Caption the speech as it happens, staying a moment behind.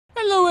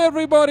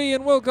everybody,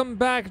 and welcome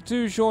back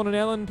to Sean and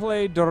Ellen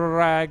Play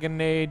Dragon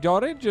Age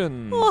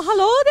Origins. Oh,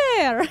 hello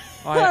there.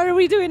 Are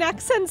we doing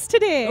accents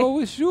today? Oh,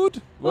 we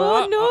should.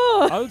 Well,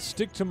 no. I'll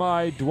stick to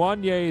my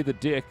douanier the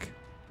dick.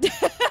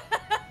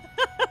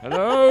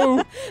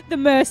 Hello? The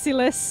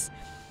merciless.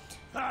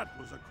 That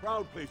was a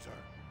crowd pleaser.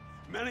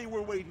 Many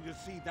were waiting to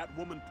see that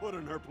woman put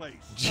in her place.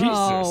 Jesus.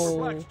 Oh.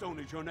 Blackstone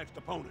is your next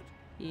opponent.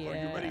 Yeah. Are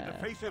you ready to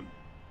face him?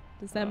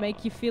 Does that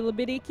make you feel a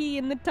bit icky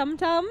in the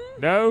tum-tum?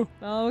 No.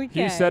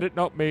 Okay. He said it,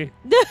 not me.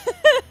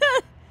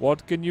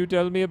 What can you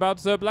tell me about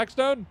Sir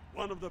Blackstone?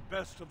 One of the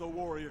best of the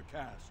warrior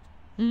caste.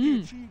 He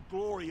achieved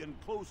glory in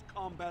close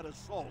combat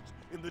assault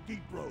in the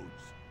deep roads.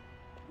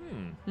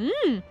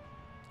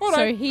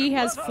 So he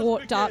has Let us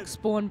fought begin.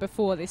 Darkspawn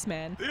before this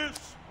man,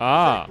 This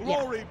Ah. is a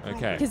glory Okay.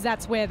 proving. because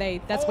that's where they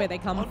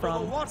come Under the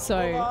from. watchful So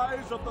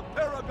eyes of the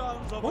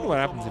paragons I of wonder what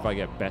happens if I Ultramar.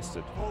 get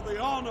bested. For the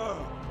honor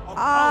of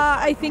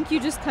I think you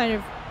just kind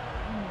of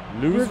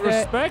Lose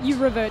respect? You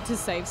revert to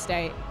save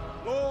state.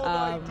 Lord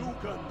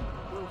Idukan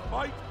will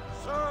fight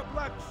Sir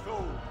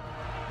Blackstone,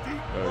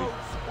 deep road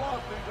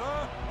squad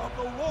leader of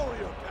the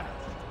warrior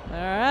caste. All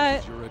right.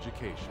 This is your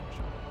education,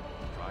 child.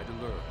 Try to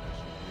learn as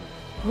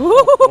you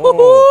read.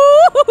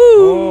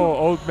 Oh,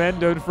 old men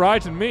don't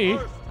frighten me.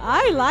 First,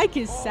 I like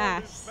his all is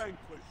sass.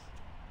 vanquished.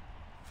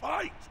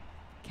 Fight!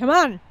 Come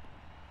on,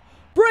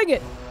 bring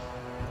it.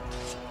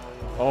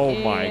 Oh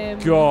my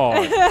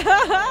god.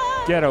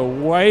 Get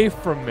away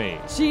from me.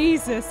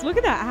 Jesus, look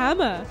at that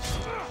hammer.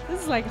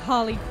 This is like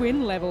Harley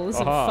Quinn levels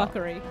of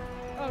fuckery.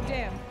 Oh,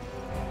 damn.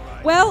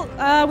 Well,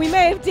 we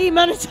may have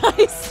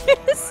demonetized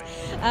this.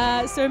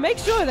 So make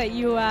sure that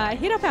you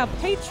hit up our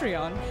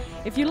Patreon.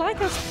 If you like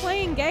us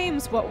playing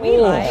games what we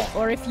like,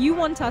 or if you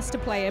want us to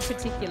play a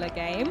particular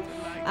game,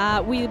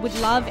 we would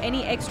love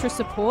any extra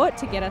support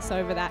to get us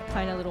over that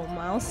kind of little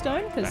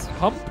milestone. Because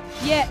Hump?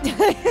 yeah,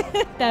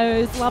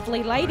 those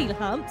lovely lady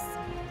humps.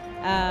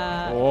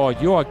 Oh,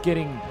 you are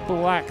getting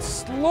black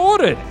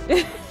slaughtered.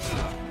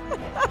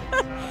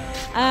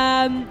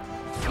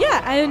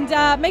 Yeah,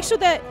 and make sure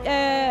that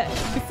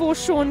before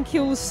Sean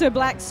kills Sir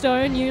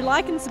Blackstone, you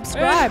like and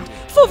subscribe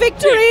for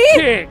victory!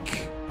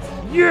 Kick.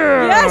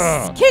 Yeah.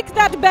 Yes! Kick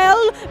that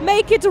bell!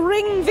 Make it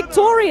ring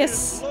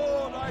victorious!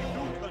 Lord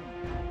Idukan.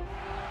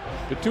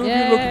 The two of you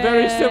look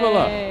very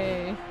similar.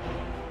 Yay.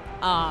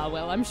 Ah,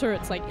 well, I'm sure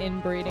it's like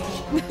inbreeding.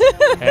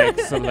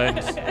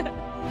 Excellent.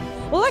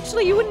 Well,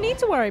 actually, you wouldn't need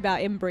to worry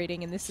about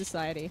inbreeding in this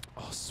society.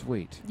 Oh,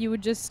 sweet. You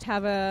would just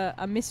have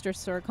a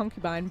mistress or a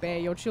concubine bear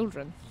your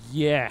children,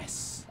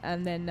 Yes.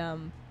 and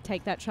then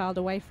take that child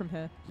away from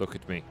her. Look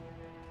at me.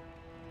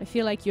 I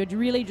feel like you're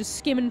really just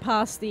skimming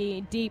past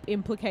the deep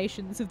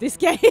implications of this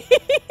game.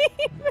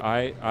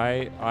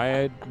 I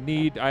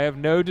have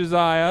no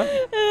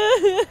desire.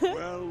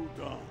 Well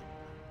done.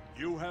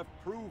 You have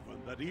proven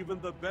that even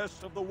the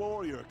best of the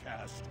warrior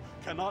caste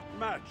cannot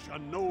match a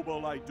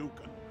noble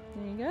Idukan.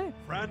 There you go.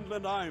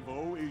 Frandlin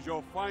Ivo is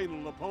your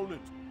final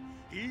opponent.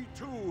 He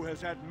too has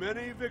had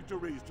many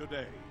victories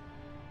today.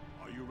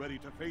 Are you ready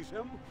to face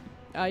him?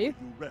 Are you?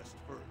 You rest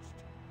first.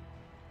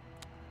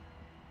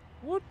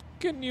 What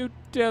can you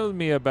tell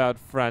me about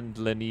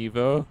Frandlin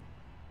Evo?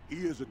 He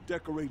is a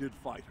decorated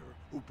fighter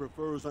who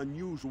prefers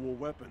unusual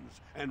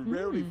weapons and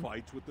rarely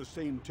fights with the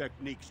same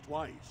techniques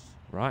twice.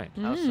 Right.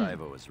 House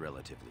Ivo is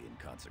relatively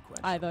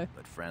inconsequential, Ivo.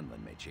 but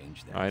Franlin may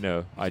change that. I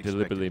know. He's I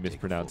deliberately expected to take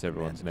mispronounce full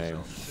everyone's command name.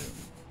 of his own soon.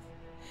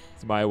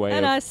 It's my way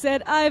And I of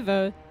said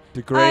Ivo.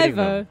 degrading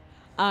Ivo. them.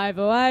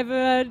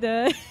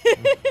 Ivo.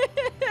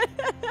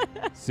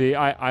 See,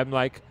 I'm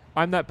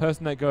that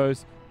person that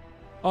goes,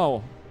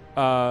 oh,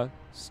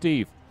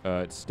 Steve,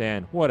 it's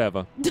Stan,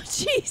 whatever.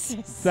 Jesus.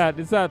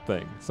 It's that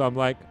thing. So I'm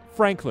like,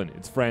 Franklin,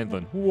 it's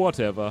Franklin,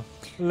 whatever.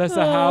 Less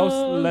a house,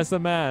 less a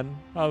man.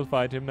 I'll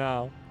fight him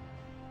now.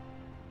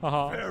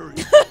 Haha. Very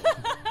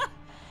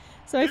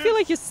So I feel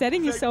like you're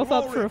setting yourself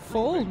up for a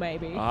fall,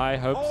 maybe. I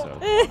hope so.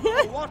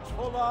 the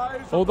watchful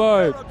eyes of the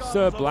Although, paragons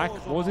Sir of Black,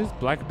 what was his? Ultramar.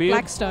 Blackbeard?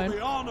 Blackstone. For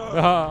the honor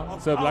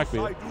of Sir House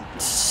Blackbeard.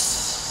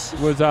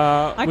 Idukan. Was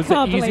I the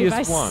can't believe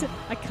easiest one.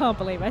 I can't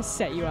believe I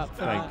set you up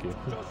for Thank that. you.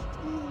 Just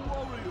two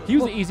warriors. He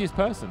was the easiest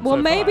person. Well,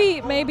 so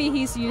far. maybe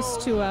he's used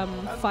to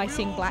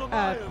fighting Wheels of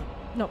iron.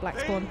 not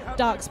Blackspawn, They have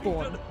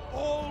Darkspawn, defeated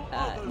all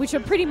others which are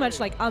in pretty history. much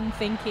like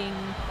unthinking,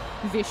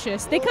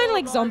 vicious. They're kind of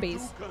like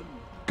zombies, Idukan,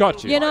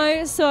 Got you. you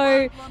know.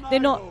 So they're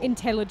not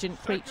intelligent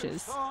second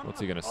creatures. son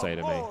What's he gonna say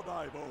to of me? Lord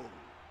Ivo.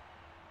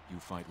 You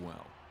fight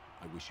well.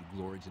 I wish you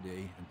glory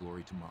today and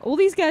glory tomorrow. All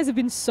these guys have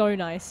been so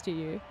nice to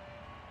you.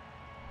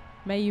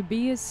 May you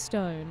be as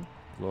stone.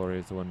 Glory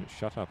is the one.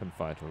 Shut up and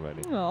fight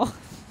already. Oh,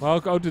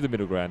 Well, I'll do the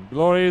middle ground.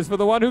 Glory is for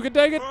the one who can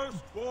take it. First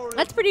warrior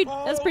that's pretty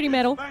fall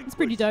metal. is It's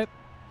pretty dope.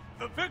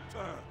 vanquished. The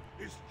victor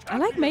is I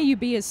like champion. May you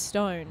be as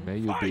stone. May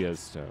you be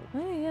as stone.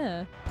 Oh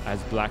yeah. As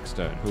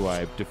Blackstone, who I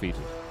have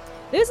defeated.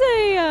 There's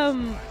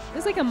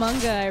like a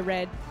manga I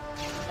read.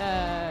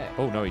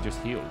 Oh no, he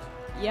just healed.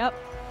 Yep.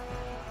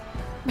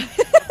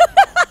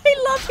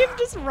 I love him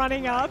just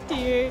running after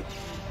you.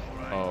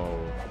 Oh,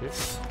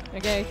 shit.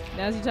 Okay,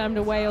 now's your time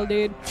to wail,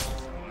 dude.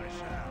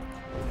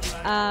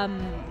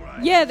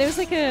 Yeah, there was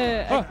like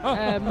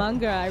a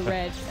manga I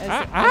read.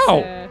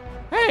 Ow!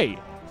 Hey!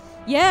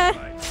 Yeah.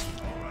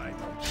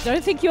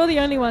 Don't think you're the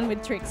only one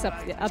with tricks up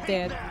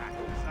there.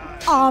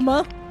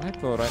 Armor. I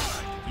thought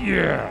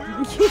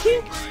Yeah!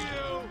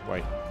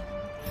 Wait.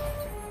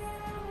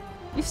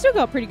 You've still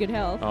got pretty good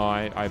health. Oh,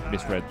 I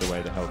misread the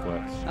way the health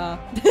works.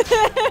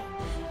 Oh.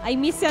 I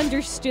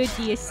misunderstood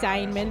the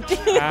assignment.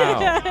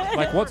 Ow.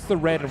 Like, what's the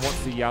red and what's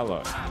the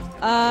yellow?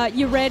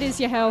 Your red is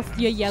your health,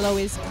 your yellow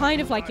is kind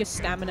of like your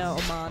stamina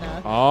or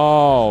mana.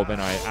 Oh, then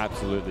I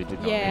absolutely did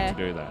not Yeah. need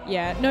to do that.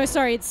 Yeah, no,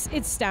 sorry, it's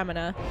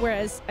stamina.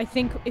 Whereas I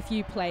think if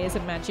you play as a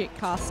magic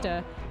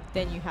caster,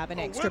 then you have an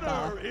extra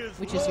bar,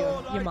 which is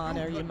your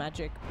mana or your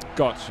magic.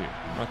 Got you.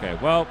 Okay,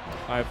 well,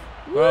 I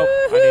need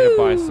to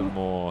buy some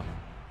more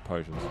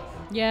potions.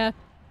 Yeah,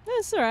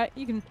 that's alright.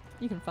 You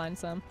can find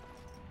some.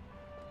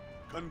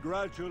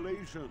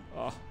 Congratulations.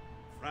 Oh.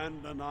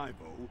 Brandon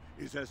Ivo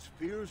is as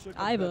fierce a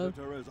Ivo.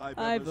 competitor as I've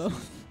Ivo. ever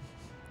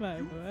seen.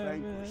 You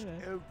vanquished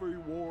every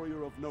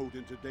warrior of note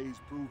in today's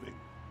proving.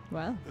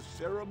 Wow. The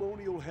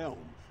ceremonial helm,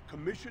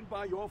 commissioned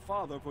by your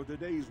father for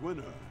today's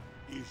winner,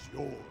 is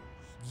yours.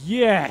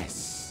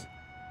 Yes!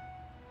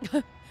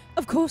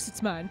 Of course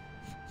it's mine.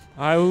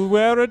 I will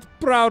wear it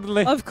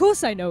proudly. Of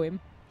course I know him.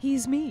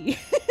 He's me.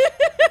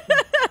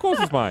 Of course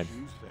it's mine.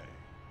 You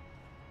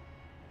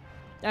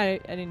say.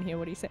 I didn't hear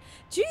what he said.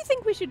 Do you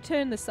think we should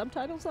turn the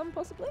subtitles on,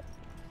 possibly?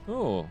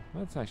 Oh,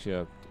 that's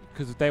actually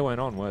because they weren't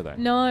on, were they?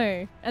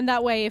 No. And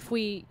that way, if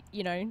we,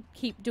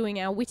 keep doing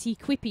our witty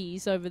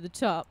quippies over the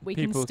top, we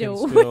People can can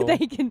still...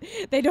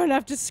 still- they don't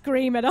have to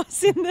scream at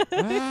us in the...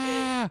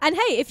 Ah! And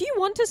hey, if you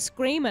want to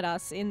scream at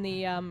us in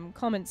the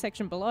comment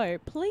section below,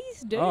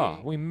 please do. Oh,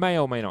 we may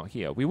or may not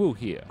hear. We will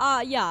hear.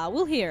 Yeah,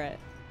 we'll hear it.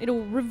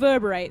 It'll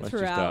reverberate Let's through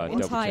just, our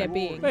double entire check.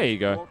 being. There you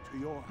go. Walk to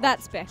your house.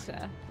 That's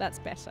better. That's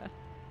better.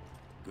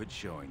 Good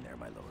showing there,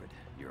 my lord.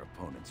 Your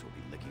opponents will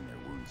be licking their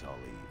wounds all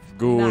eve.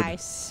 Good.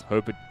 Nice.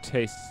 Hope it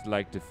tastes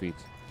like defeat.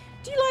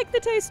 Do you like the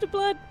taste of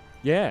blood?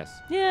 Yes.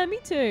 Yeah, me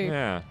too.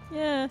 Yeah.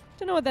 Yeah.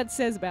 Don't know what that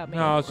says about me.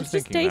 No, I was it's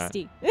just just thinking that.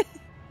 tasty.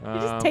 You're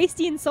just Um,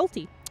 tasty and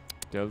salty.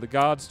 Tell the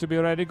guards to be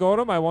ready,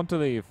 Gorham. I want to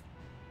leave.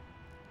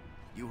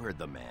 You heard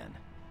the man.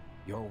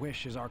 Your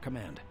wish is our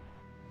command.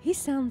 He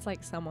sounds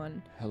like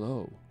someone.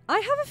 Hello. I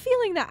have a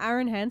feeling that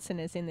Aaron Hansen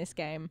is in this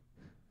game.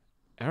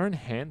 Aaron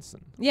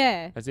Hansen.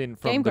 Yeah. As in Game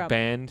from the Grump.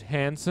 band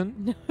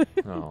Hansen?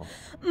 Oh.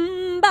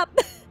 Bop,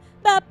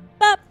 bop,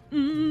 bop,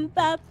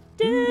 bop,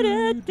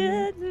 da,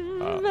 da,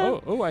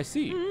 da, Oh, I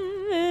see.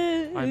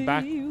 I'm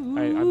back.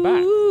 I'm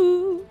back.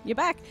 You're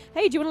back.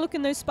 Hey, do you want to look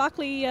in those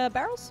sparkly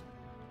barrels?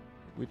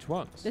 Which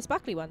ones? The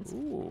sparkly ones.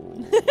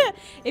 Ooh.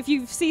 If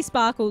you see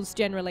sparkles,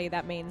 generally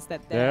that means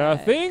that There are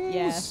things?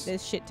 Yeah,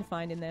 there's shit to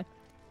find in there.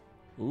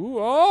 Ooh,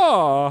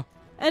 oh.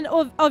 And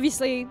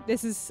obviously,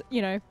 this is,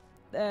 this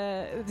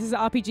is an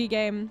RPG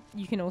game.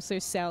 You can also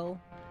sell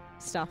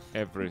stuff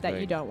Everything.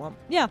 that you don't want.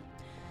 Yeah.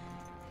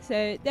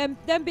 So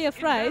don't be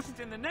afraid. Invest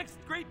in the next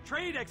great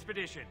trade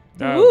expedition.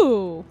 No.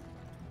 Ooh.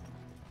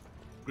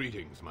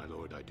 Greetings, my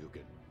lord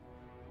Idukin.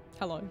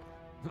 Hello.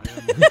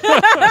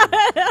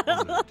 I am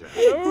honored to have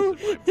you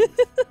visit my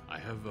booth. I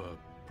have a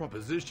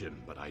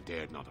proposition, but I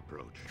dared not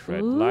approach.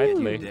 Tread Ooh.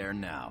 lightly. There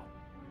now.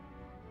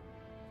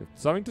 If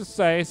something to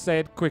say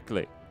it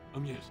quickly.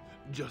 Yes,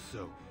 just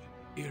so.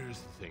 Here's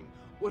the thing.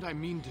 What I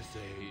mean to say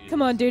is...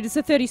 Come on, dude. It's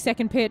a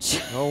 30-second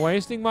pitch. No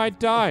wasting my Of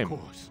time.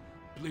 course.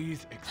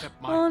 Please accept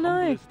my Oh, no.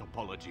 humblest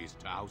apologies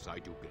to House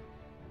Idukin.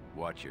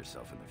 Watch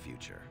yourself in the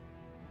future.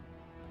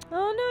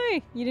 Oh,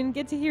 no. You didn't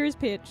get to hear his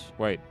pitch.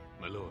 Wait.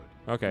 My lord.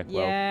 Okay.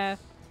 Well, Yeah.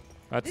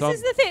 that's This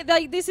is the thing.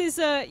 Like, this is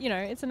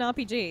it's an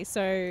RPG,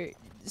 so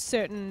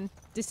certain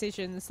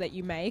decisions that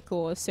you make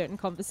or certain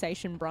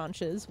conversation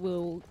branches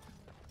will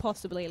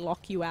possibly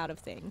lock you out of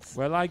things.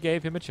 Well, I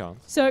gave him a chance.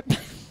 So,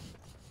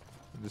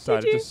 He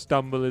decided you? to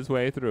stumble his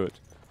way through it.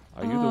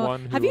 Are you the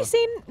one who... have you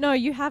seen? No,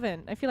 you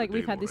haven't. I feel like Good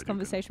we've day, had this Lord Idukin.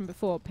 conversation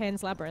before.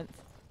 Pan's Labyrinth.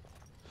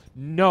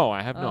 No,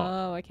 I have not.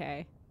 Oh,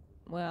 okay.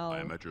 Well, I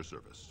am at your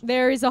service.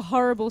 there is a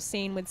horrible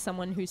scene with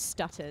someone who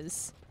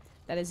stutters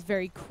that is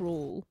very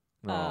cruel.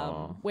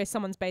 Aw. Where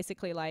someone's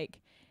basically like,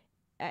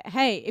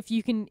 "Hey, if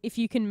you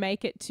can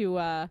make it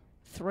to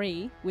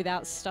 3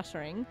 without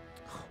stuttering,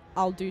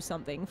 I'll do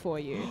something for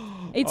you."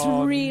 It's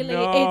Oh, really,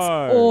 no.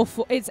 it's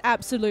awful. It's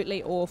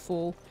absolutely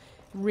awful.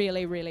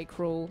 Really, really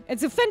cruel.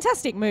 It's a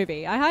fantastic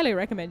movie. I highly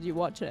recommend you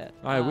watch it.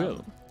 I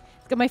will.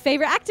 It's got my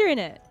favorite actor in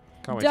it,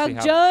 Can't wait to see Doug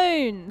how-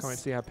 Jones. Can't wait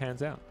to see how it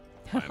pans out.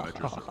 I am at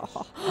your service.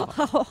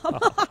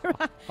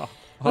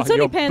 Well, it's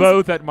You're only pans-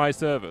 both at my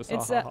service.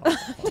 It's I am at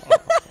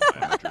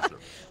your service.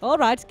 all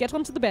right. Get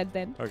onto the bed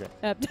then. Okay.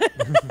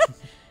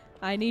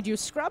 I need you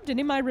scrubbed and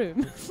in my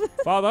room.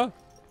 Father,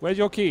 where's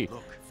your key?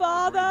 Look,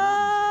 Father!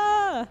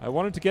 I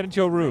wanted to get into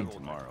your room.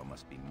 tomorrow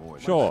must be more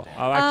than Sure, today.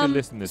 I'll actually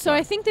listen this So time.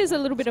 I think there's a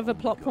little bit of a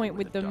plot Go point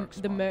with with the the dark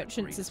spot that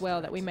merchants as breeds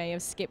well that we threats. may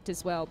have skipped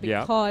as well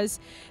Yeah. because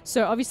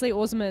so obviously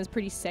Ozma is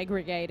pretty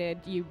segregated.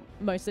 You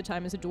most of the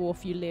time as a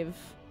dwarf you live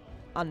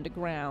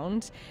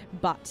underground,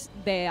 but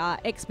there are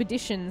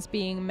expeditions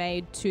being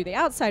made to the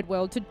outside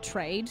world to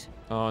trade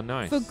Oh,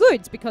 nice. for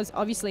goods, because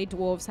obviously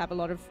dwarves have a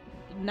lot of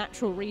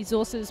natural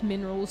resources,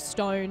 minerals,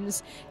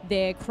 stones.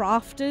 They're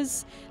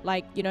crafters.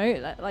 Like, you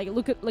know, like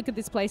look at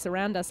this place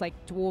around us. Like,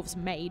 dwarves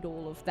made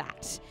all of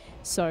that.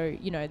 So,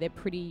 you know, they're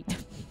pretty...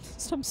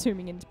 Stop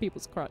zooming into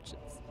people's crotches.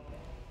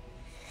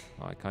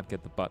 Oh, I can't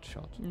get the butt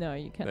shot. No,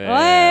 you can't. There.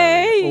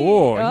 Hey!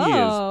 Oh, he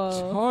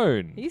is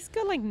toned. He's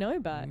got like no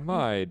butt.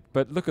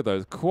 But look at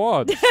those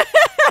quads.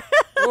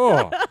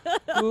 Oh,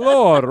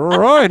 Lord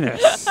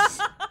Ronus.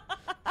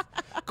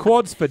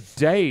 Quads for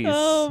days.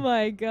 Oh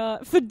my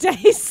god. For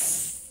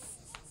days.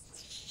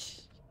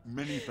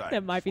 Many thanks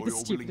That might be for the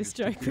your stupidest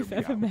willingness joke to we've hear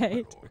me ever out, my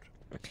made. lord.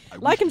 I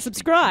Like wish and to speak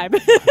subscribe.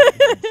 to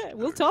you.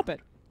 We'll top it.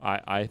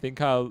 I think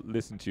I'll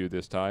listen to you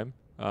this time.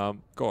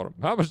 Gorham,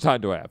 how much time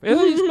do I have?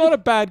 It's not a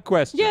bad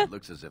question. Yeah. It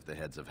looks as if the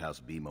heads of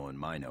House Bimo and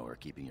Mino are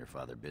keeping your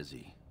father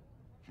busy,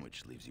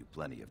 which leaves you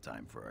plenty of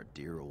time for our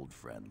dear old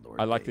friend, Lord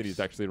I like that Pace. he's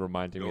actually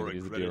reminding me You're that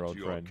he's a credit dear to old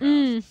your friend.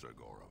 cast, Sir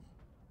Gorham.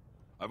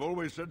 I've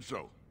always said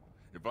so.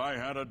 If I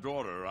had a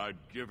daughter, I'd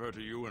give her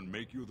to you and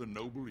make you the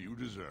noble you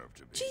deserve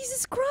to be.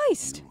 Jesus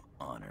Christ. You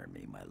honor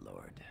me, my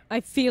lord. I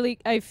feel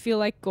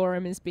like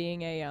Gorham is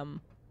being a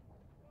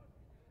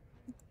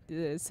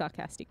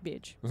sarcastic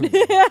bitch.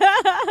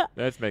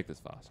 Let's make this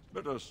fast.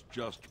 Let us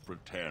just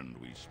pretend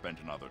we spent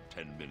another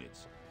 10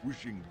 minutes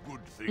wishing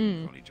good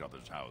things on each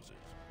other's houses.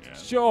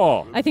 Yes?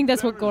 Sure. I think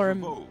that's what There is a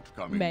Gorham vote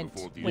coming meant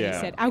before the when Yeah. he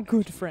said, our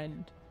good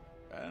friend.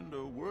 And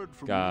a word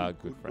from Ah, you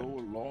good could friend. go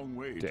a long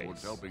way Days.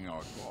 towards helping our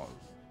cause.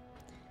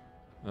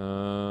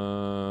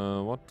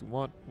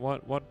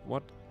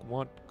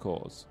 What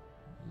cause?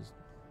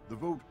 The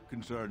vote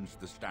concerns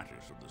the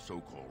status of the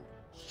so-called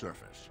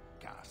surface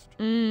caste.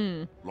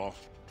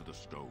 Lost to the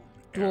stone.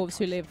 air Dwarves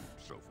who caste, live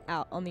and so forth.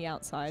 Out on the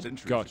outside.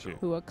 Centuries Got ago, you.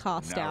 Who are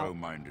cast out.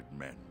 narrow-minded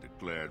men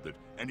declared that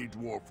any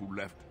dwarf who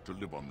left to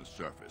live on the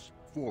surface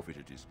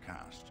forfeited his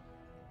caste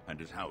and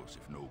his house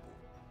if noble.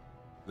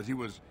 That he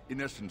was,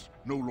 in essence,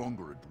 no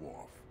longer a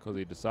dwarf. Because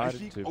he I decided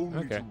seek to. only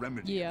Okay. to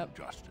remedy Yep.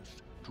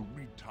 injustice, to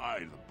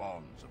retie the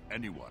bonds of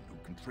anyone who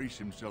can trace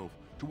himself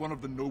to one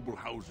of the noble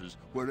houses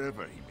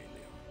wherever he may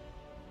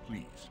live.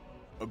 Please,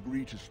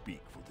 agree to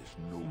speak for this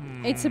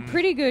noble. It's a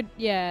pretty good,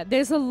 yeah.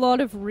 There's a lot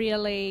of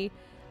really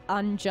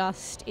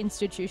unjust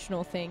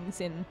institutional things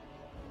in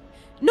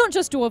not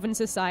just dwarven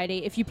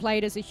society. If you play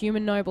it as a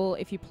human noble,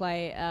 if you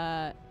play,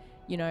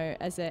 you know,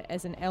 as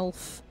an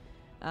elf,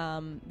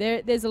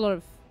 there's a lot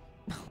of.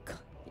 Oh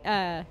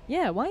God.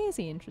 Yeah. Why is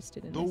he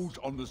interested in this? Those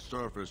on the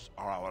surface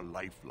are our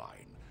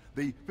lifeline.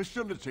 They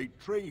facilitate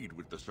trade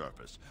with the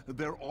surface.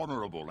 They're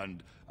honorable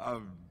and,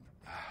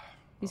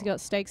 He's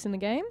got stakes in the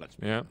game. let's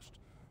be Yeah. honest.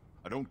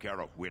 I don't care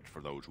a whit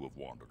for those who have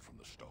wandered from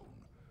the stone.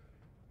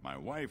 My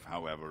wife,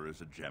 however,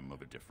 is a gem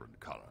of a different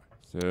color.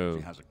 So,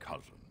 She has a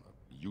cousin,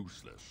 a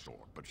useless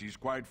sort, but she's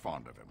quite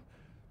fond of him.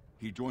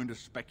 He joined a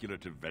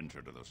speculative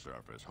venture to the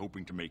surface,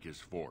 hoping to make his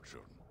fortune,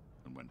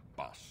 and went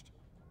bust.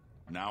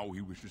 Now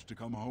he wishes to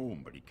come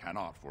home, but he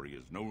cannot, for he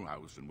has no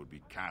house and would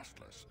be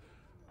castless.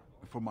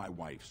 For my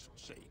wife's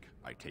sake,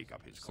 I take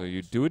up his cause. so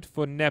you do it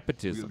for Will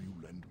nepotism.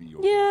 you lend me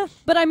your Yeah, voice?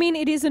 but I mean,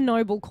 it is a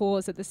noble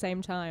cause at the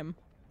same time.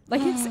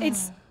 Like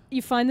it's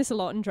you find this a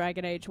lot in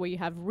Dragon Age, where you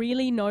have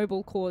really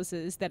noble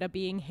causes that are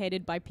being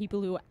headed by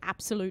people who are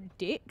absolute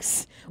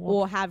dicks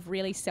or have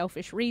really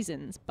selfish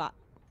reasons. But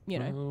you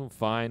know, Oh,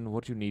 fine.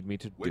 What do you need me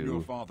to When your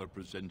do? father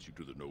presents you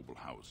to the noble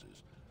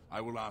houses, I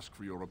will ask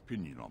for your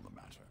opinion on the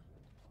matter.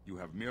 You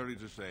have merely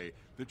to say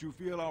that you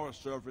feel our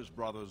surface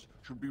brothers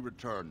should be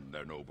returned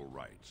their noble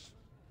rights.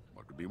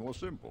 What could be more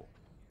simple?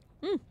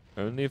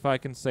 Only if I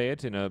can say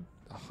it in a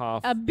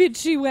half. a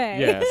bitchy way.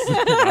 Yes, in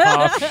a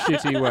half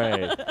shitty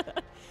way.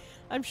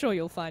 I'm sure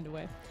you'll find a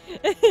way.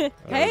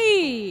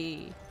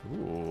 Hey,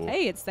 Ooh,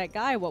 hey, it's that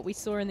guy what we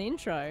saw in the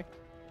intro.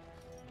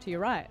 To your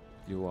right.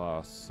 you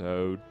are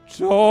so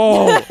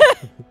tall.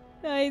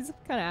 No, he's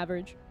kind of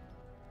average.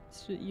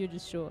 You're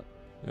just short.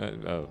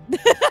 Oh.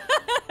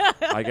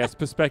 I guess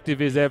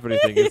perspective is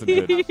everything, isn't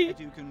it?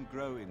 You can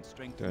grow in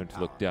strength. Don't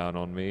look down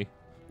on me.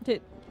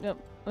 No,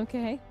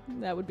 okay,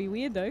 that would be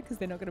weird though, because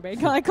they're not going to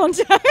make eye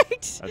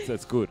contact.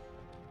 That's good.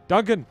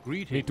 Duncan,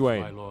 Greetings, meet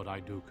Dwayne. my lord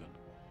Idukan.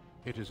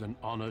 It is an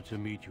honor to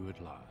meet you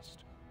at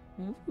last.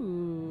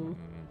 Ooh.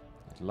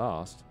 At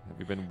last. Have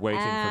you been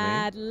waiting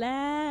At for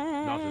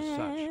last. Not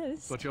as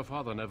such, but your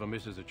father never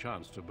misses a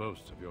chance to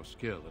boast of your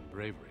skill and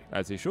bravery. me?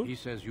 As he should. He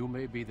says you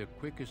may be the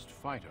quickest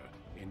fighter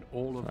in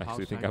all of I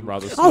actually House think I'm Idukan.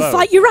 rather slow. I'll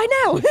fight you right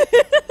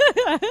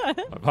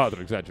now. My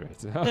father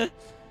exaggerates.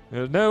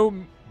 There's no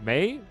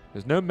may.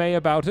 There's no may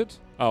about it.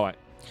 I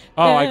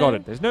got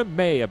it. There's no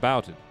may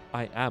about it.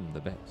 I am the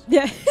best.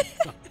 Yeah.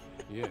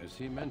 Yes,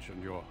 he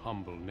mentioned your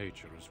humble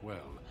nature as well.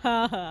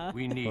 Haha.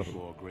 We need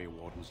more Grey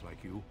Wardens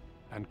like you,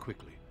 and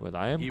quickly. Well,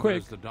 I am Even quick.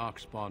 as the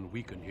Darkspawn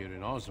weaken here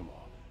in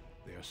Ozamar,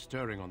 they are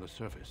stirring on the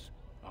surface.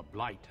 A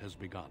blight has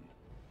begun.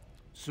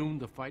 Soon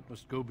the fight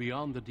must go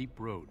beyond the deep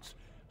roads,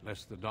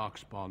 lest the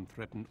Darkspawn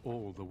threaten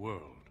all the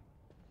world.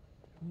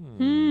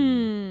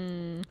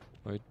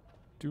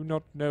 do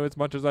not know as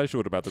much as I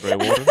should about the Grey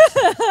Wardens.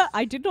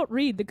 I did not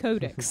read the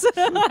codex.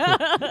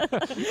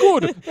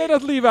 Good. Let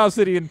us leave our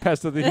city and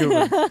pester the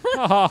humans. Ha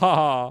ha ha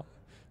ha.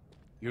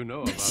 You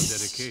know of our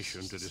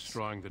dedication to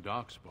destroying the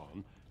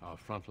Darkspawn, our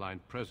frontline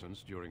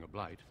presence during a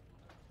blight.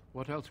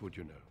 What else would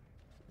you know?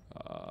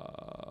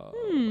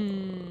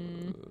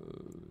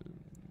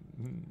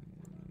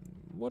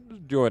 What does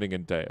joining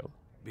entail?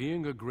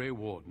 Being a Grey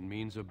Warden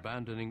means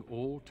abandoning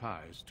all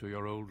ties to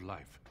your old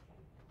life.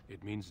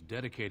 It means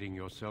dedicating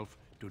yourself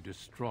to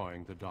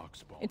destroying the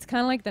Darkspawn. It's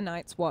kind of like the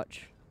Night's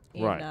Watch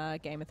in Right.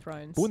 Game of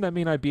Thrones. Wouldn't that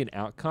mean I'd be an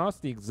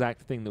outcast? The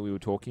exact thing that we were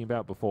talking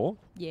about before?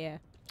 Yeah.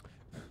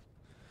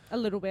 A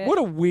little bit. What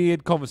a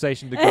weird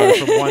conversation to go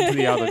from one to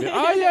the other.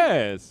 Oh,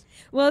 yes.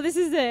 Well, this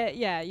is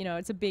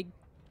it's a big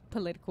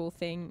political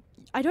thing.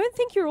 I don't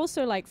think you're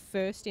also, like,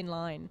 first in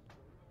line.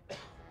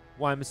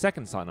 Well, I'm a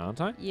second son, aren't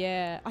I?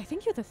 Yeah, I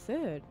think you're the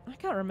third. I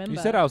can't remember. You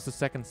said I was the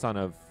second son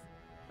of...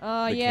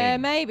 Oh, the yeah,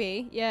 king.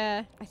 maybe.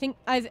 Yeah. I think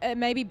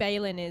maybe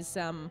Balin is,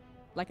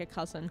 like a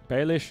cousin.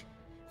 Baelish.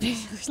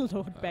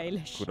 Lord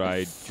Baelish. Could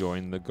I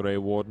join the Grey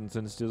Wardens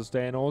and still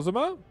stay in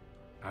Orzammar?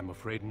 I'm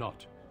afraid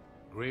not.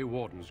 Grey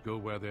Wardens go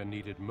where they're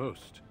needed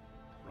most.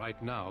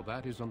 Right now,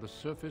 that is on the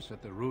surface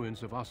at the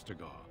ruins of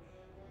Ostagar,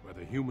 where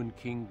the human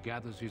king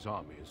gathers his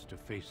armies to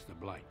face the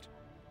Blight.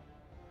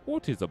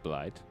 What is a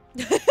blight?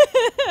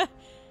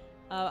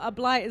 A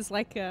blight is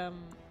like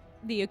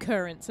the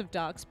occurrence of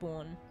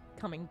Darkspawn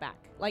coming back.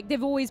 Like,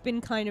 they've always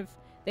been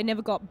they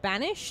never got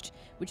banished,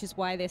 which is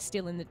why they're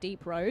still in the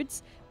deep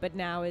roads. But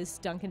now, as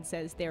Duncan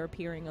says, they're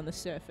appearing on the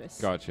surface.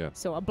 Gotcha.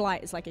 So a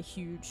blight is like a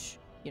huge,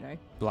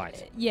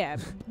 Blight.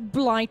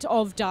 blight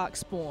of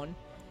Darkspawn.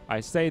 I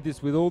say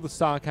this with all the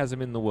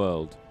sarcasm in the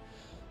world.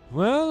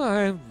 Well,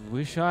 I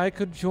wish I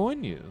could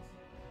join you.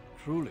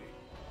 Truly.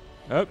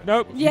 Nope,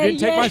 nope. Yeah, you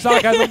didn't take my yeah.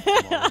 sarcasm.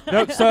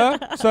 Nope, sir.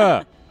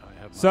 I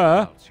have my Sir.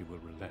 doubts he will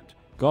relent.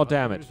 God But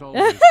damn there it. is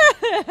always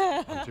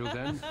hope. Until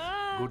then,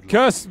 good luck.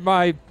 Curse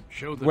my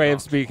Show the way of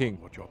Darkspawn speaking.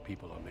 what your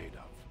people are made of.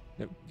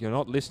 No, you're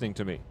not listening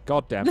to me.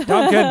 God damn it.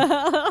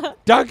 Duncan!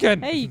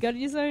 Duncan! Hey, you got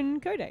his own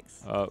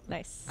codex.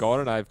 Nice. Go on,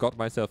 and I've got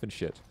myself in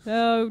shit.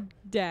 Oh,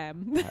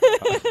 damn.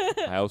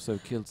 I also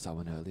killed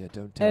someone earlier.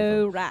 Don't tell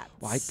Oh, them. rats.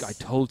 Well, I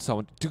told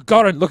someone.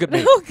 Goran, look at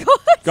me. Oh, God.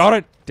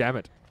 Goran! Damn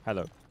it.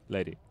 Hello,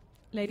 lady.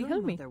 Lady, Your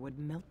help me. mother would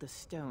melt the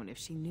stone if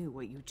she knew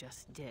what you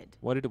just did.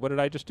 What did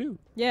I just do?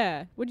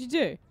 Yeah. What'd you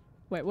do?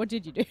 Wait, what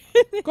did you do?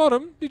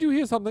 Goran, did you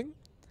hear something?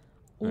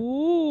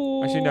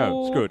 Ooh. Actually,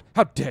 no. Screwed.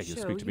 How dare you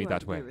Show speak to me you are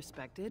that to way? Be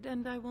respected,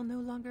 and I will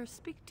no longer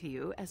speak to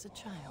you as a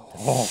child.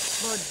 Oh.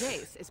 Lord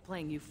Dace is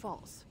playing you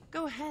false.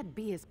 Go ahead,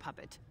 be his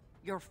puppet.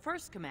 Your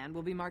first command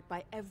will be marked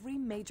by every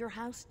major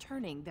house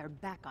turning their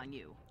back on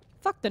you.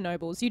 Fuck the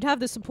nobles. You'd have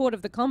the support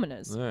of the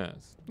commoners.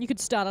 Yes. You could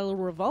start a little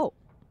revolt.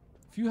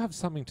 If you have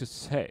something to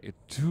say,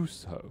 do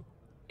so.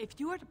 If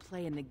you are to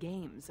play in the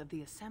games of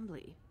the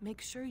Assembly,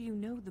 make sure you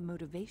know the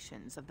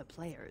motivations of the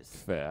players.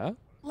 Fair.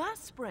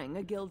 Last spring,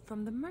 a guild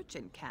from the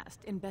Merchant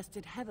Caste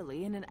invested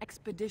heavily in an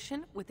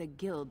expedition with a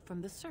guild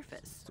from the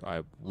surface. I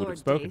would Lord have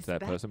spoken Dace to that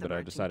backed person, the but I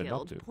Merchant decided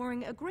not Guild, to.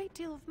 pouring a great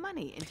deal of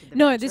money into the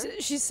No, venture.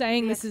 she's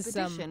saying The this is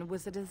expedition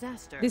was a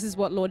disaster. this is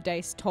what Lord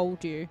Dace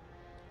told you.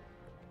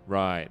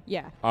 Right.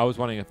 Yeah. I was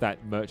wondering if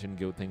that merchant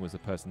guild thing was the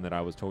person that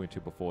I was talking to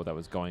before that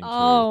was going to.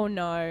 Oh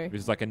no. It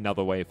was like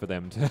another way for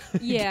them to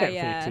Yeah, get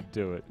yeah. me to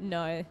do it.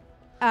 No.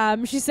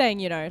 She's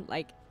saying,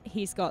 like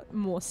he's got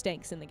more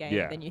stakes in the game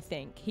Yeah. than you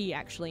think. He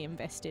actually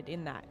invested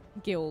in that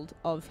guild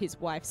of his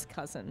wife's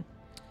cousin.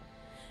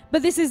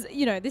 But this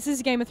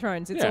is Game of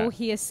Thrones. It's Yeah. all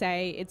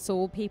hearsay. It's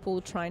all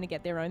people trying to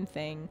get their own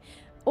thing.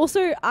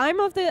 Also, I'm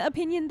of the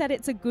opinion that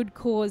it's a good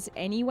cause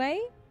anyway.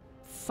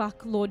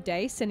 Fuck Lord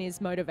Dace and his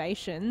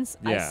motivations.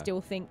 I Yeah.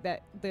 still think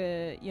that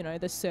the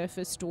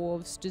surface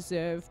dwarves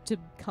deserve to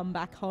come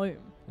back home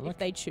if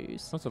they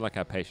choose. Also like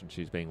how patient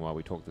she's being while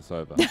we talk this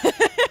over.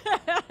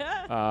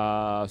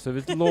 So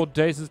it's Lord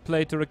Dace's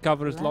play to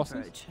recover his Clever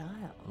losses? child.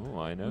 Oh,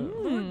 I know.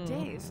 Lord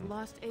Dace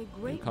lost a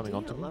great coming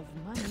on to deal me?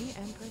 of money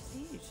and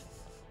prestige.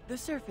 The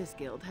Surface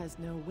Guild has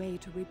no way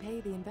to repay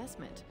the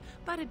investment,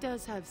 but it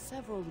does have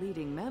several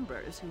leading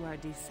members who are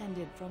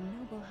descended from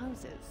noble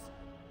houses.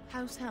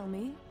 House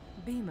Helmy,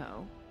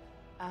 Bimo,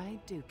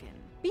 Dukin.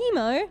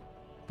 Bimo?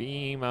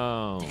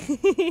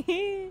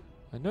 Beamo.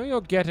 I know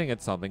you're getting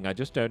at something, I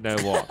just don't know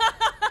what.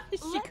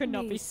 She could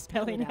not be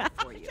spelling it that.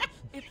 out for you.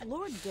 If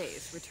Lord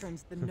Dace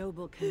returns the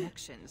noble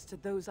connections to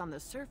those on the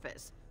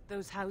surface,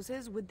 those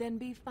houses would then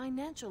be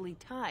financially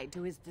tied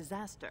to his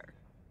disaster.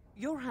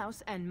 Your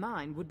house and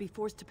mine would be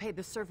forced to pay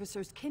the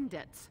surfacers' kin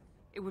debts.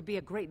 It would be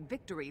a great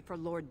victory for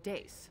Lord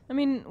Dace. I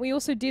mean, we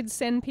also did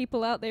send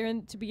people out there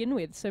to begin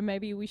with, so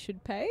maybe we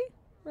should pay?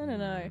 I don't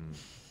know.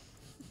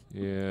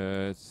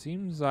 Yeah, it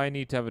seems I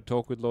need to have a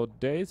talk with Lord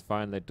Dace.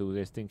 Fine, let's do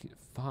this thing.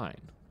 Fine.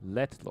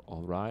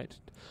 All right.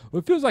 Well,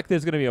 it feels like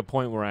there's going to be a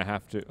point where I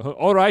have to...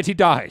 all right, he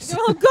dies.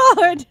 Oh,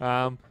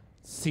 God!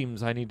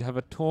 Seems I need to have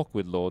a talk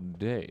with Lord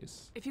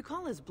Dace. If you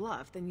call his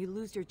bluff, then you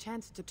lose your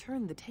chance to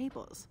turn the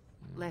tables.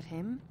 Let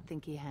him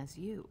think he has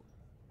you.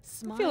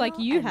 Smile I feel like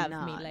you and have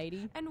me, nod.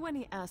 lady. And when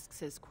he asks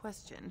his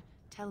question,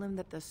 tell him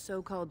that the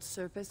so-called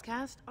surface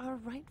caste are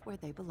right where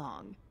they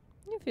belong.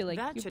 I feel like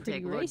that you're should pretty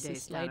take Lord Dace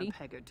racist, down lady. a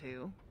peg or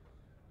two.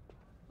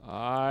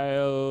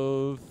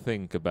 I'll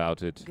think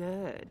about it.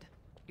 Good.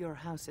 Your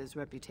house's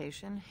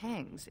reputation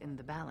hangs in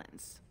the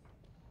balance.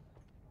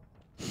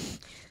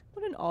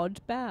 What an odd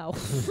bow.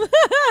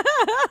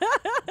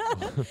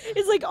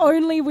 It's like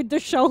only with the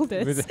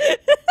shoulders.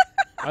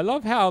 I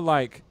love how,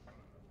 like,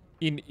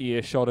 in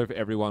earshot of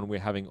everyone, we're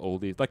having all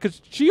these. Like,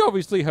 because she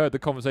obviously heard the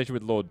conversation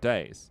with Lord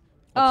Dace.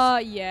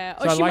 Yeah.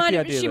 So Or I she like might the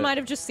have idea she that- might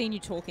have just seen you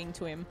talking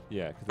to him.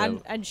 Yeah,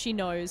 because And she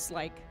knows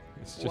like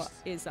it's what just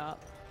is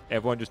up.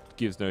 everyone just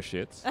gives no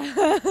shits.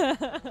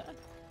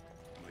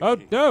 Oh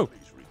no!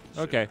 Please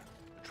reconsider. Okay.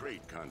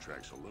 Trade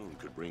contracts alone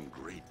could bring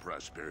great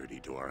prosperity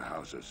to our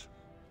houses.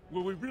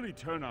 Will we really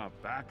turn our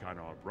back on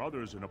our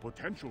brothers and a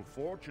potential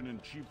fortune in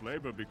cheap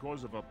labor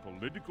because of a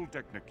political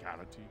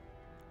technicality?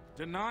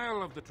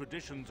 Denial of the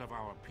traditions of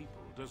our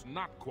people does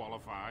not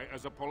qualify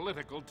as a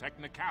political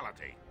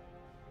technicality.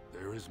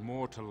 There is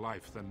more to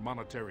life than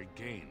monetary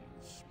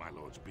gains, my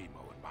lords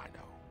Bimo and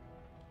Mino.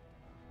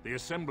 The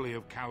Assembly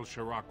of Kal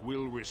Shirak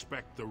will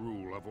respect the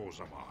rule of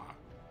Orzammar,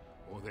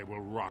 or they will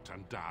rot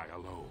and die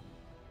alone,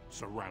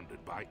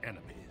 surrounded by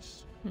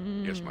enemies.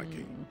 Yes, my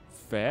king.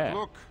 Fair.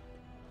 Look,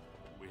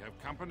 we have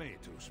company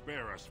to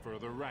spare us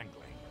further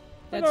wrangling.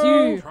 That's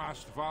you.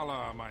 Trust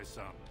Vala, my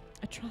son.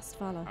 A trust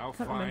follow. How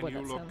Can't fine remember what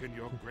you that look sounds. in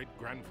your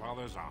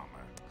great-grandfather's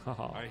armor.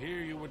 Haha. I hear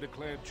you were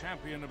declared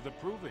champion of the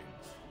provings.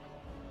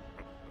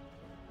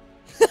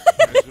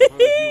 I suppose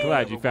you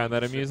Glad were you the found one that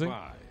to sit amusing.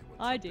 by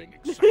when I something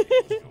did. exciting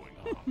was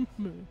going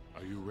on.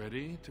 Are you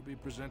ready to be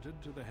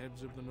presented to the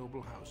heads of the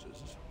noble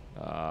houses?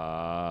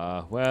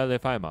 Well,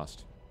 if I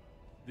must.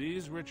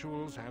 These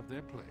rituals have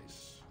their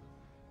place.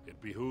 It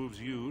behooves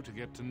you to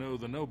get to know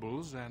the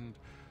nobles and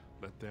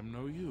let them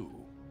know you.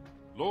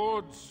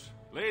 Lords,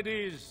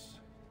 ladies,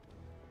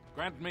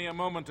 grant me a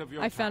moment of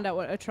your I time. found out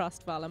what a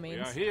trust vala We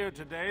means. are here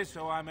today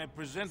so I may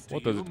present to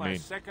What does you it my mean?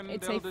 second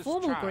It's a eldest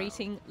formal child,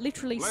 greeting,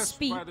 literally blessed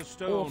speak by the or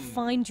stone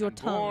find your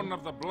and born tongue.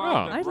 of the Ah.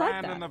 blood I that like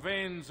ran that. in the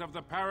veins of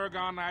the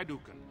paragon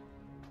Idukan.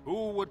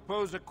 Who would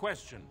pose a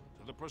question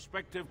to the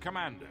prospective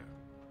commander?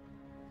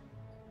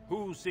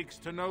 Who seeks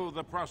to know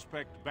the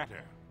prospect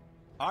better?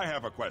 I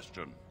have a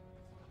question.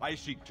 I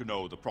seek to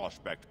know the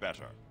prospect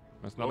better.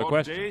 That's not Lord a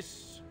question.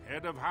 Dace,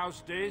 head of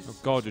House Dace. Oh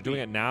God, you're doing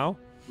it now?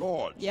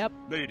 Lords, Yep.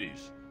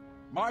 ladies,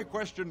 my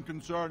question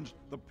concerns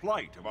the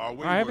plight of our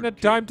wayward I haven't had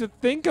king, time to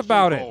think the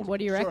about it. so-called What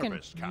do you reckon?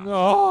 service caste.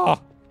 Oh.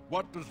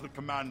 What does the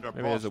commander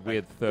Maybe there's a prospect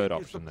weird third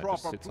think is option the that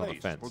just proper sits on the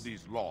place fence. for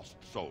these lost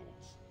souls?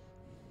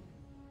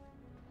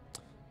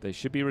 They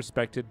should be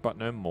respected, but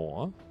no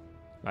more.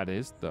 That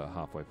is the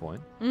halfway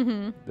point.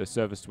 Mm-hmm. The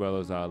service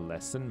dwellers are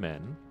less than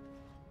men.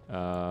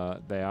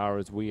 They are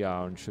as we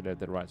are and should have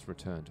their rights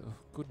returned. Oh,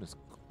 goodness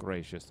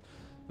gracious.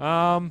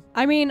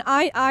 I mean,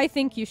 I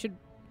think you should.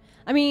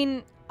 I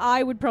mean,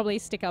 I would probably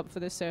stick up for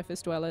the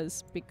surface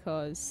dwellers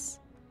because,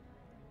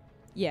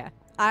 yeah,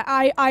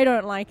 I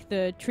don't like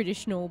the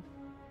traditional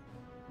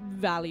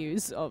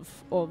values of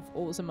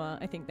Orzammar.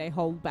 I think they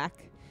hold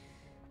back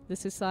the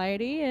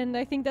society, and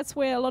I think that's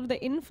where a lot of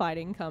the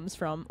infighting comes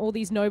from. All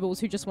these nobles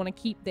who just want to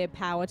keep their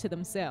power to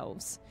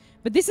themselves.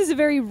 But this is a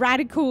very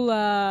radical,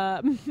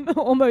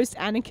 almost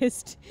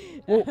anarchist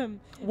view.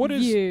 What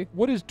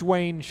is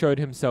Dwayne showed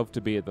himself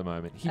to be at the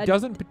moment? He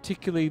doesn't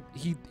particularly.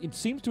 It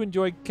seems to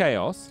enjoy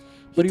chaos,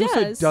 but he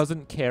also does.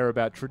 doesn't care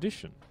about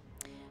tradition.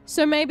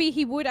 So maybe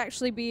he would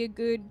actually be a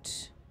good.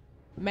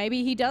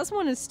 Maybe he does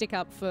want to stick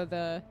up for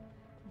the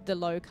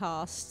low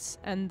castes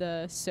and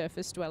the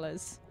surface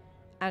dwellers,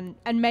 and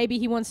maybe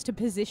he wants to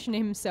position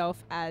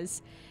himself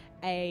as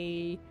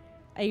a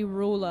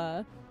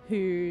ruler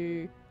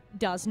who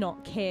does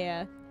not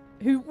care,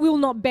 who will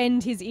not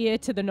bend his ear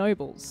to the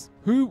nobles.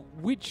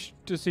 Which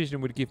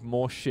decision would give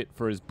more shit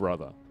for his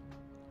brother?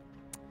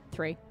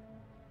 3.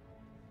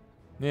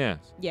 Yeah,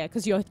 Yeah,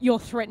 because you're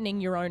threatening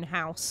your own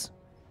house.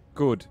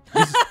 good.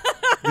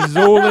 This is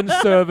all in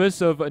service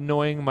of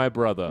annoying my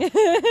brother.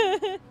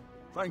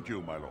 Thank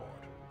you, my lord.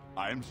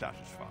 I am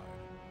satisfied.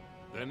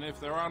 Then if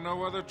there are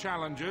no other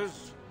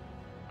challenges,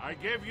 I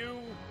give you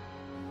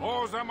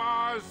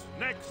Orzammar's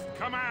next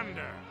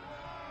commander.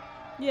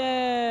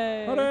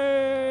 Yay!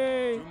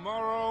 Hooray!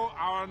 Tomorrow,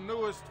 our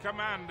newest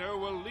commander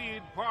will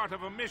lead part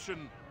of a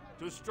mission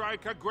to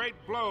strike a great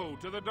blow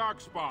to the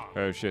Darkspawn.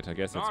 Oh shit, I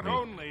guess it's Not me.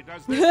 only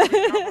does this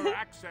recover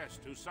access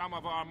to some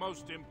of our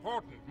most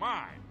important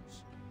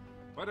mines,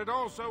 but it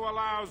also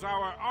allows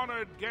our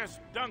honored guest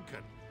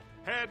Duncan,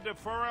 head of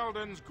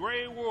Ferelden's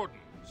Grey Wardens,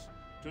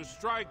 to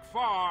strike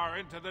far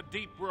into the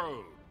deep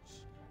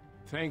roads.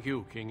 Thank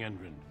you, King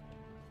Endrin.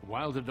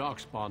 While the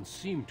Darkspawn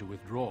seem to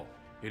withdraw,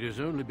 it is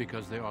only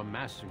because they are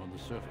massing on the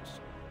surface.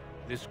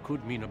 This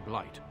could mean a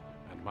blight,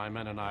 and my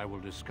men and I will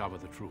discover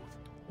the truth.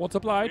 What's a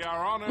blight? We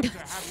are honored to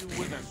have you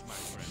with us,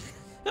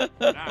 my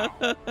friend.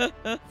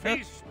 Now,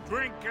 feast,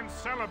 drink, and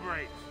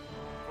celebrate,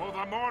 for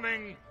the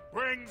morning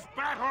brings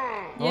battle!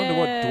 I wonder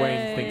what Yay.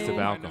 Dwayne thinks You, of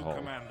my new alcohol.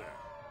 commander.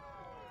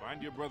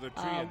 Find your brother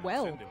Trian and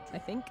well, send him to I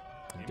me. think.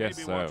 I He guess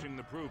may be so. watching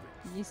the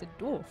provings. He's a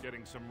dwarf.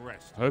 Getting some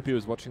rest. Hope he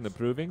was watching the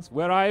provings,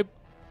 where I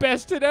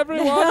bested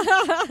everyone.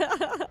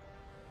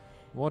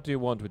 What do you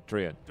want with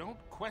Trian? Don't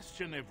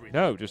question everything.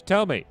 No, just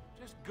tell me.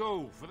 Just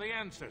go for the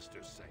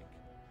ancestors'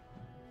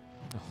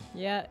 sake.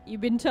 Yeah,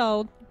 you've been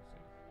told.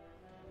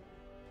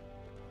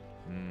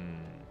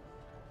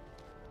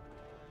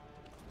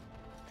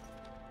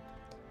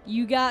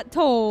 You got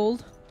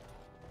told.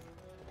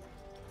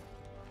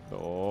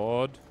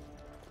 Lord,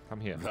 come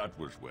here. That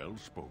was well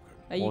spoken.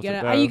 Are you Was it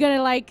gonna? though? Are you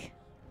gonna like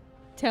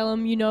tell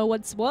him you know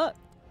what's what?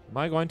 Am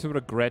I going to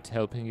regret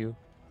helping you?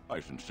 I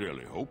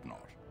sincerely hope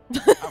not.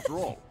 After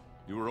all,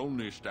 you were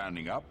only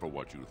standing up for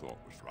what you thought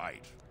was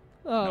right.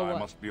 Oh, Now I what?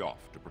 must be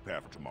off to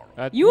prepare for tomorrow.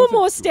 You were wasn't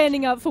more good.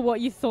 standing up for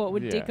what you thought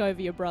would dick Yeah.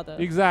 over your brother.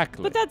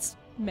 Exactly. But that's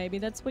maybe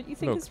that's what you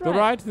think Look, is the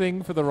right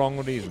thing for the wrong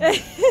reason.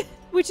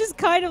 Which is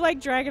kind of like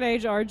Dragon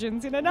Age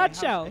Origins in a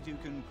nutshell. You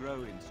can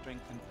grow in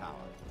strength and power.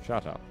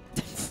 Shut up.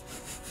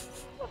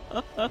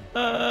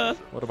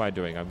 What am I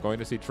doing? I'm going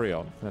to see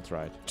Trion. That's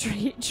right.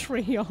 Treon.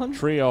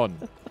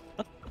 Trion.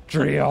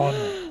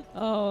 Trion.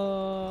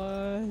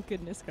 Oh,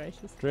 goodness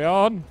gracious.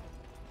 Trion.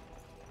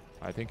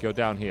 I think you're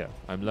down here.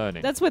 I'm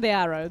learning. That's where the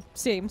arrow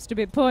seems to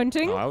be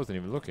pointing. Oh, I wasn't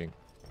even looking.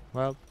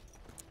 Well,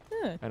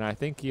 Huh. and I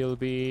think you'll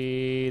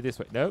be this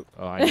way. No.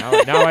 Oh,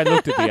 now I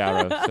looked at the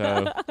arrow.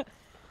 So,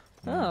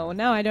 Oh, well,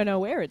 now I don't know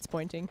where it's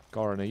pointing.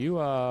 Goran, are you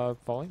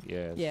following?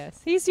 Yes.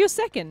 Yes. He's your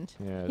second.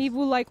 Yes. He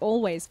will, like,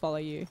 always follow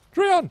you.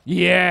 Trion.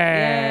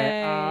 Yeah.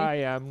 Yay. I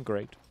am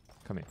great.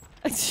 Come here.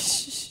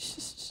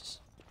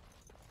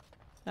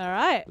 All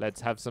right.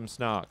 Let's have some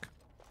snark.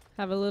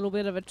 Have a little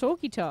bit of a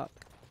talky talk.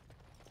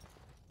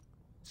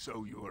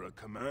 So you're a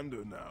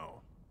commander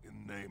now,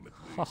 in name at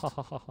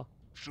least.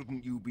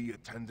 Shouldn't you be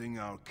attending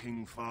our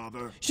king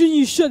father? Shouldn't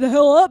you shut the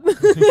hell up?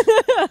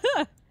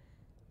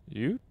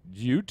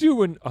 You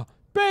doing?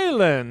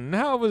 Balin,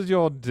 how was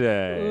your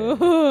day?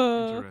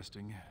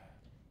 Interesting.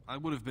 I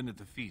would have been at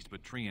the feast,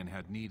 but Trian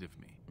had need of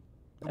me.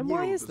 The And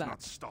world why is does that?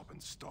 not stop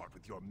and start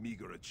with your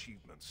meager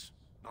achievements.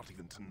 Not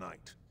even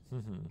tonight.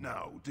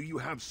 Now, do you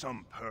have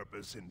some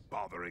purpose in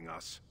bothering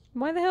us?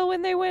 Why the hell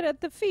when they went at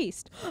the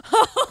feast?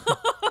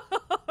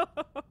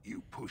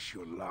 You push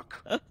your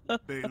luck.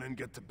 Balin,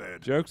 get to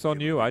bed. Joke's on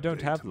We you, a I good don't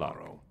day have luck.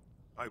 tomorrow.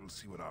 I will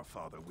see what our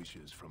father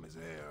wishes from his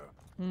heir.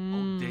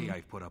 All day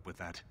I've put up with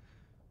that.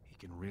 He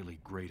can really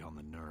grate on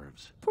the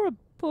nerves.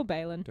 Poor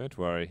Balin. Don't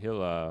worry,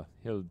 he'll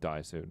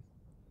die soon.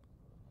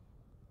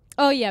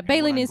 Oh yeah, And what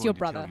Balin I'm is your going to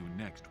brother, tell you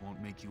next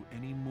won't make you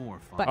any more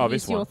fun. but Oh,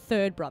 he's this your one.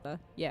 third brother.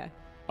 Yeah,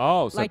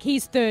 Oh, so like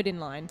he's third in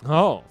line,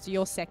 oh, so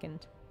you're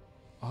second.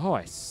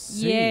 I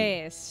see.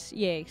 Yes,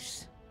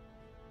 yes.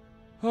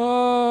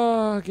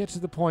 Oh, get to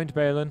the point,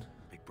 Balin.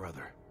 Big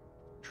brother,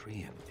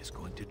 Trian is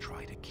going to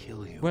try to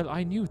kill you. Well,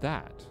 I knew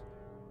that.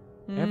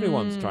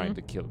 Everyone's trying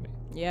to kill me.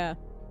 Yeah.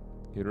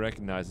 He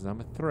recognizes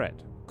I'm a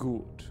threat.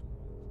 Good.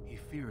 He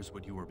fears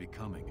what you are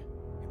becoming,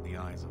 in the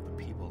eyes of the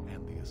people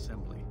and the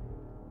Assembly.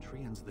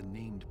 Trian's the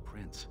named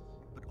prince,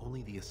 but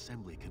only the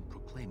Assembly can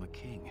proclaim a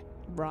king. It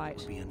Right.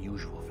 would be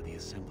unusual for the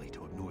Assembly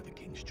to ignore the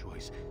king's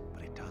choice,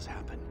 but it does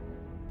happen.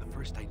 The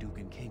first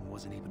Idugan king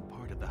wasn't even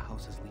part of the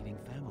house's leading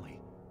family.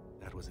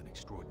 That was an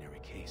extraordinary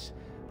case,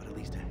 but at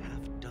least a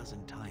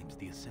half-dozen times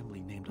the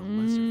Assembly named a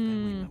lesser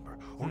family member,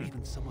 or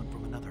even someone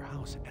from another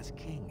house, as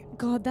king.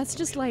 God, that's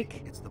just Usually,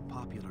 like. it's the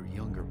popular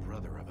younger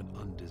brother of an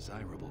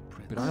undesirable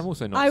prince. But I'm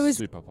also not I was-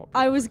 super popular.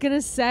 I was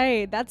gonna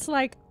say that's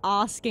like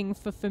asking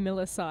for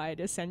familicide,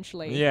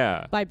 essentially.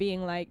 Yeah. By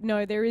being like,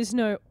 no, there is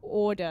no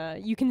order.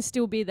 You can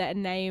still be the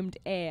named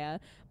heir,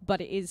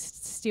 but it is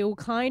still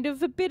kind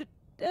of a bit of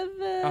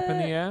a Up in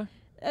the air?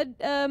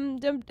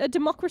 a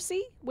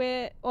democracy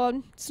where,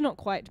 well, it's not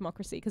quite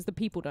democracy because the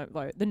people don't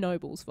vote, the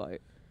nobles vote.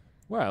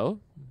 Well,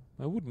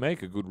 I would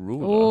make a good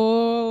ruler. You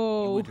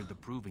Oh, entered the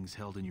provings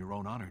held in your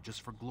own honor just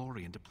for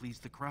glory and to please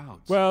the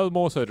crowds. Well,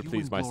 more so to If you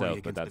please win glory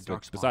myself, but against that's the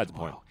Darkspawn besides the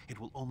point. tomorrow, it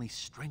will only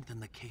strengthen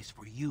the case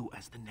for you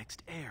as the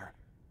next heir.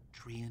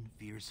 Trian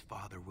fears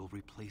father will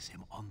replace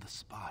him on the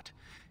spot.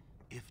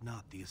 If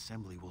not, the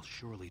Assembly will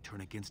surely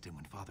turn against him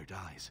when father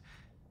dies.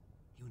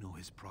 You know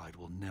his pride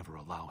will never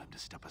allow him to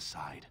step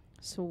aside.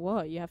 so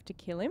what? You have to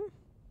kill him?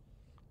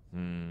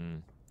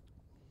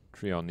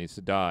 Trion needs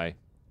to die.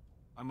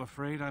 I'm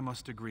afraid I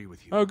must agree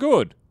with you. Oh,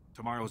 good.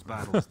 Tomorrow's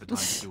battle is the time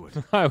to do it.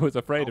 I was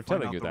afraid I'll of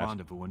find telling out you the that.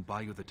 rendezvous and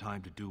buy you the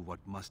time to do what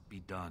must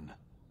be done.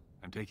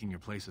 I'm taking your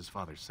place as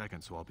father's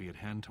second, so I'll be at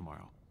hand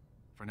tomorrow.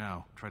 For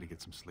now, try to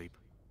get some sleep.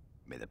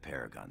 May the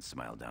Paragon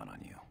smile down on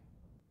you.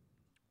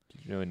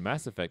 Did you know in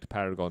Mass Effect,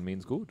 Paragon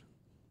means good?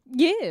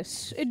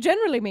 Yes, it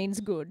generally means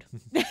good.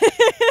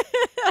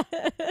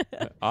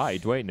 I,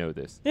 Dwayne, know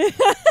this.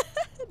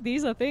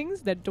 These are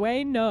things that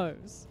Dwayne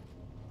knows.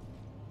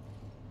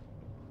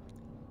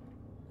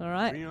 All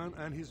right. Trion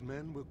and his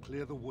men will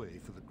clear the way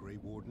for the Grey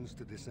Wardens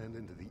to descend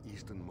into the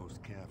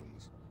easternmost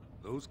caverns.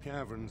 Those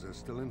caverns are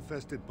still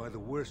infested by the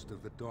worst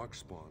of the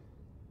Darkspawn.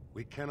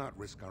 We cannot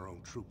risk our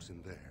own troops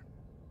in there.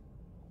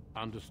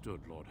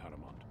 Understood, Lord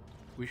Haramond.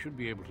 We should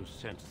be able to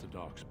sense the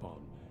Darkspawn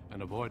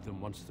and avoid them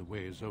once the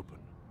way is open.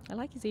 I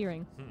like his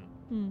earring.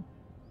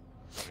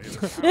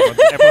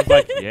 Everyone's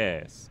like,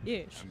 yes.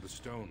 Yes. And the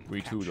stone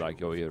We too like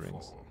your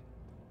earrings.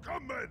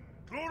 Come men,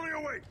 glory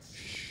awaits.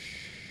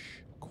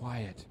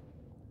 Quiet.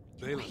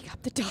 Wake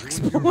up the dark You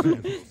and your spawn.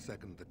 men will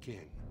second the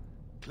king,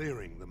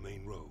 clearing the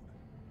main road.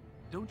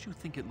 Don't you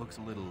think it looks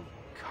a little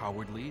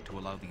cowardly to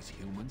allow these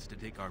humans to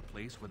take our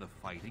place where the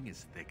fighting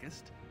is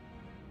thickest?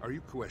 Are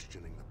you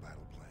questioning the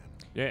battle plan?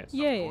 Yes.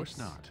 Yes. Of course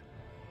not.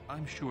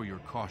 I'm sure your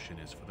caution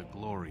is for the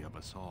glory of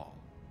us all.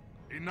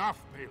 Enough,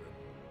 Palin.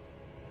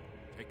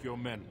 Take your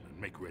men and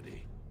make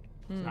ready.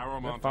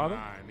 Saruman and father?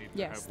 I need to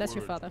Yes, have that's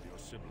your words father. with your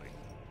sibling.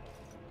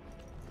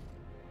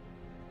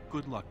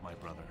 Good luck, my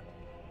brother.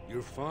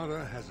 Your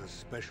father has a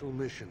special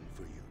mission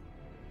for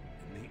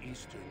you. In the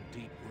eastern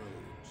deep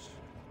roads,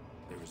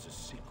 there is a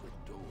secret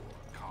door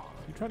carved.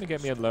 You trying to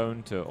get me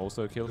alone to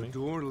also kill The me?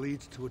 door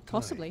leads to a tide,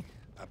 Possibly.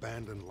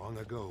 abandoned long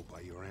ago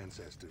by your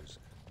ancestors.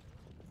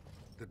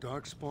 The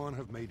Darkspawn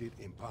have made it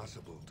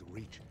impossible to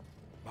reach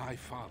it. My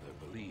father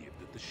believed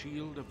that the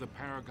shield of the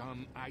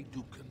Paragon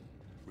Idukan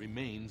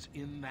remains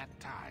in that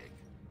tag,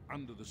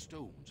 under the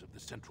stones of the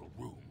central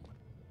room.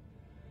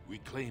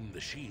 Reclaim the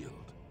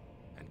shield,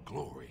 and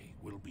glory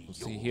will be yours.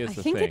 See, here's I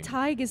the think thing. a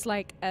Tig is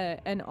like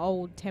an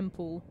old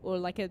temple or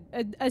like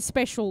a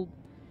special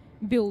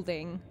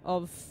building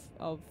of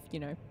you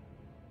know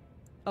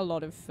a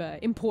lot of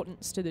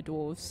importance to the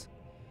dwarves.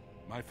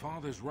 My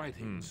father's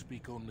writings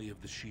speak only of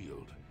the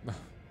shield.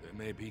 There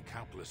may be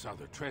countless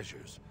other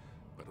treasures,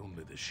 but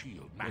only the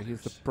shield Well, matters.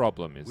 here's the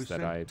problem is We've that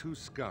sent I 2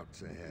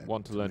 scouts ahead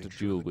want to learn to make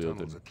sure dual the wield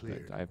tunnels and are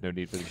cleared. I have no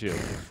need for the shield.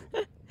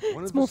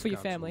 One It's of more the for your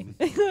scouts will family.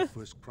 lead you to the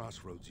first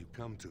crossroads you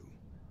come to.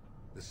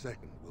 The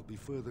second will be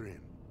further in.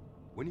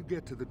 When you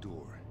get to the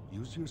door,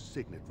 use your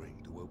signet ring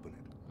to open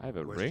it. I have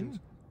a Questions?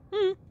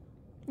 ring?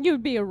 You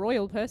would be a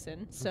royal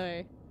person,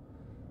 so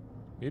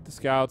Meet the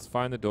scouts,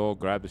 find the door,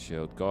 grab the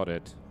shield. Got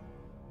it.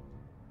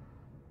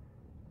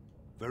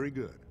 Very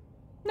good.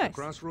 nice. The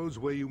crossroads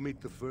where you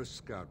meet the first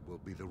scout will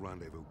be the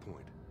rendezvous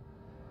point.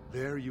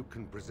 There you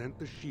can present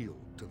the shield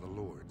to the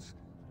lords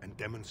and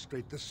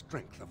demonstrate the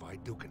strength of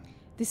Idukan.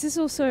 This is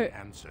also.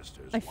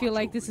 Ancestors I feel watch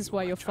like over this is you,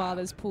 why my your child.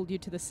 father's pulled you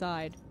to the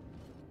side.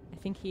 I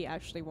think he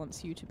actually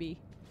wants you to be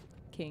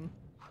king.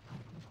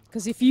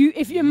 Because if you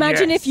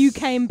imagine if you Yes.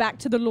 came back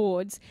to the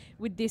lords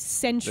with this The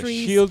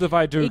centuries shield of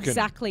Idukan.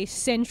 exactly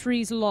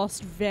centuries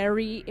lost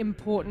very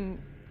important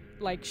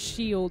like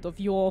shield of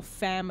your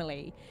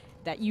family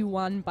that you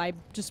won by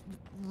just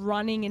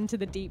running into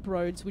the deep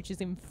roads which is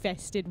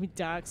infested with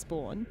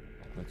darkspawn.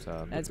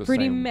 That's the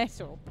pretty same,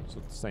 metal. So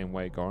the same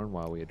way, Goran,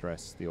 while we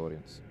address the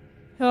audience.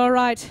 All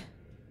right.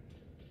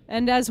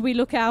 And as we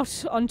look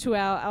out onto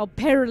our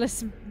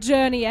perilous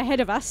journey ahead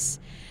of us,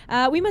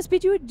 we must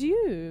bid you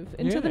adieu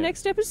until the Yeah.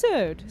 next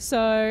episode.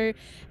 So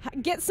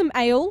get some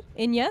ale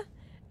in you.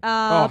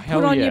 Oh, Put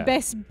hell on yeah.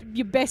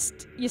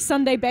 your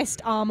Sunday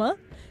best armor,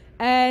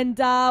 and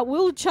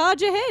we'll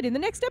charge ahead in the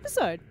next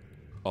episode.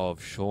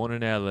 Of Sean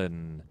and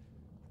Ellen.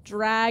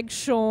 Drag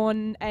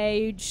Sean,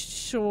 age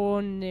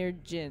Sean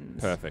Nergens.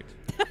 Perfect.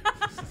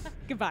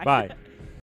 Goodbye. Bye.